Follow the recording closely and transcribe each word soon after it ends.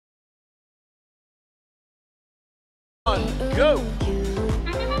Go!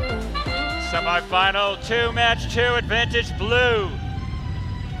 Semifinal 2, match 2, advantage blue.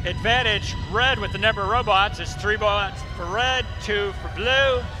 Advantage red with the number of robots is 3 robots for red, 2 for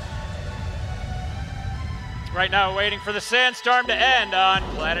blue. Right now waiting for the sandstorm to end on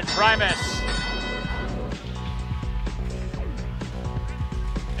planet Primus.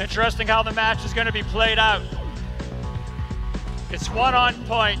 Interesting how the match is going to be played out. It's 1 on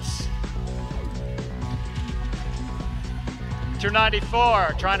points.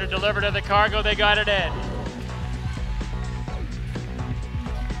 294 trying to deliver to the cargo, they got it in.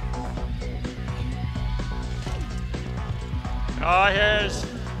 Oh, here's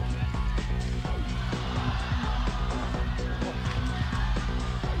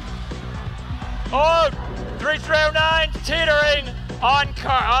oh, 3309 teetering on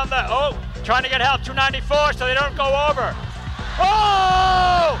trying to get help, 294 so they don't go over.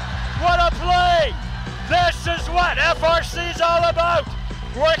 Oh, what a play! This is what FRC is all about,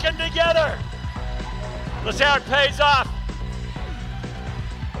 working together. Let's see how it pays off.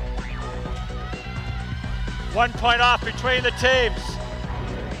 1 point off between the teams.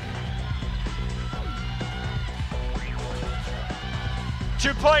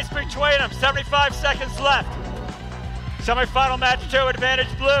 Two points between them, 75 seconds left. Semifinal match 2,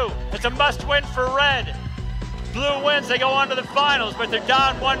 advantage blue. It's a must win for red. Blue wins, they go on to the finals, but they're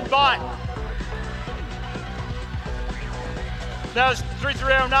down 1 bot. That was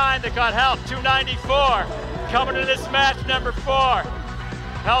 3309 that got help, 294. Coming to this match, number 4.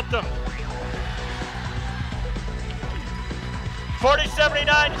 Helped them.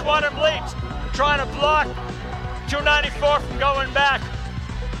 4079 Quantum Leaps, trying to block 294 from going back.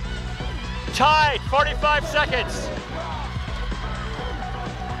 Tied, 45 seconds.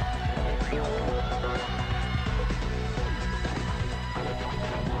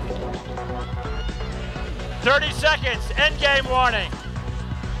 "30 seconds, end game warning."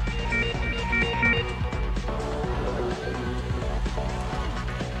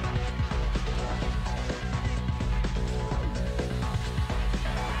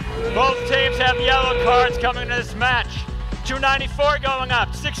 Both teams have yellow cards coming to this match. 294 going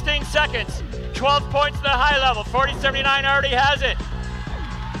up, 16 seconds, 12 points to the high level. 4079 already has it.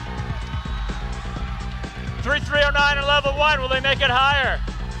 3309 in level 1, will they make it higher?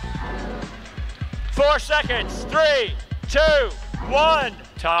 4 seconds, 3, 2, 1,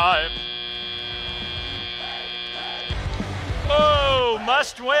 time. Oh,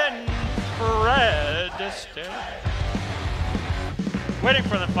 must win for red. Waiting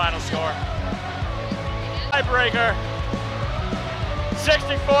for the final score. Tiebreaker,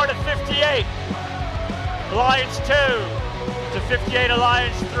 64 to 58. Alliance 2 to 58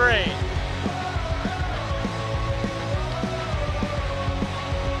 Alliance 3.